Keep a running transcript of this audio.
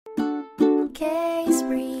case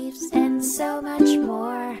briefs, and so much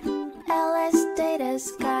more.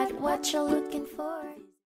 LSData's got what you're looking for.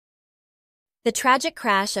 The tragic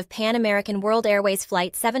crash of Pan American World Airways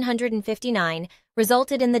Flight 759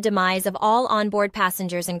 resulted in the demise of all onboard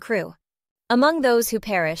passengers and crew. Among those who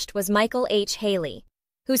perished was Michael H. Haley,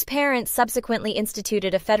 whose parents subsequently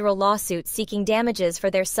instituted a federal lawsuit seeking damages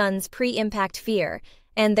for their son's pre-impact fear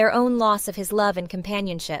and their own loss of his love and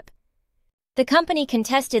companionship. The company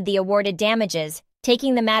contested the awarded damages,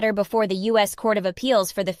 taking the matter before the U.S. Court of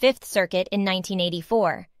Appeals for the Fifth Circuit in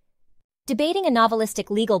 1984. Debating a novelistic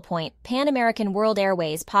legal point, Pan American World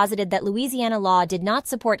Airways posited that Louisiana law did not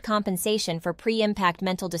support compensation for pre-impact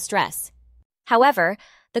mental distress. However,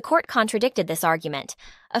 the court contradicted this argument,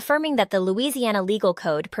 affirming that the Louisiana legal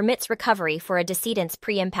code permits recovery for a decedent's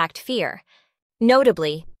pre-impact fear.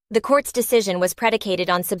 Notably, the court's decision was predicated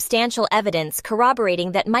on substantial evidence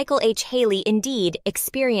corroborating that Michael H. Haley indeed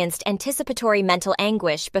experienced anticipatory mental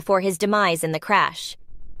anguish before his demise in the crash.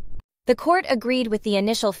 The court agreed with the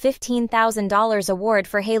initial $15,000 award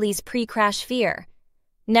for Haley's pre-crash fear.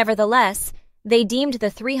 Nevertheless, they deemed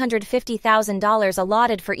the $350,000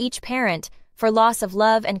 allotted for each parent for loss of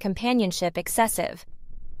love and companionship excessive.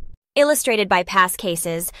 Illustrated by past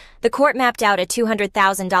cases, the court mapped out a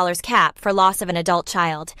 $200,000 cap for loss of an adult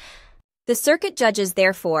child. The circuit judges,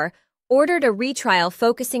 therefore, ordered a retrial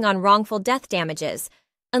focusing on wrongful death damages,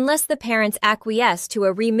 unless the parents acquiesce to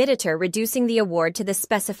a remediator reducing the award to the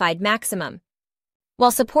specified maximum.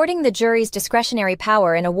 While supporting the jury's discretionary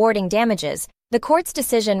power in awarding damages, the court's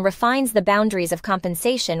decision refines the boundaries of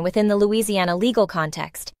compensation within the Louisiana legal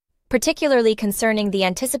context, particularly concerning the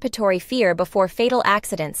anticipatory fear before fatal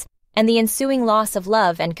accidents and the ensuing loss of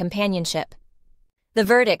love and companionship. The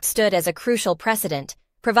verdict stood as a crucial precedent,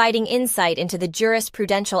 providing insight into the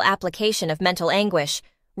jurisprudential application of mental anguish,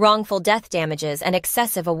 wrongful death damages, and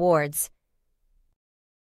excessive awards.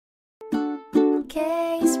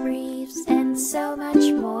 Case briefs, and so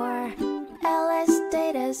much more.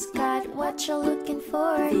 LSData's got what you're looking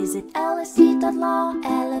for. Visit lsd.law,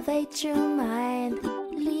 elevate your mind.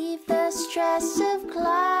 Leave the stress of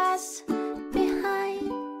class.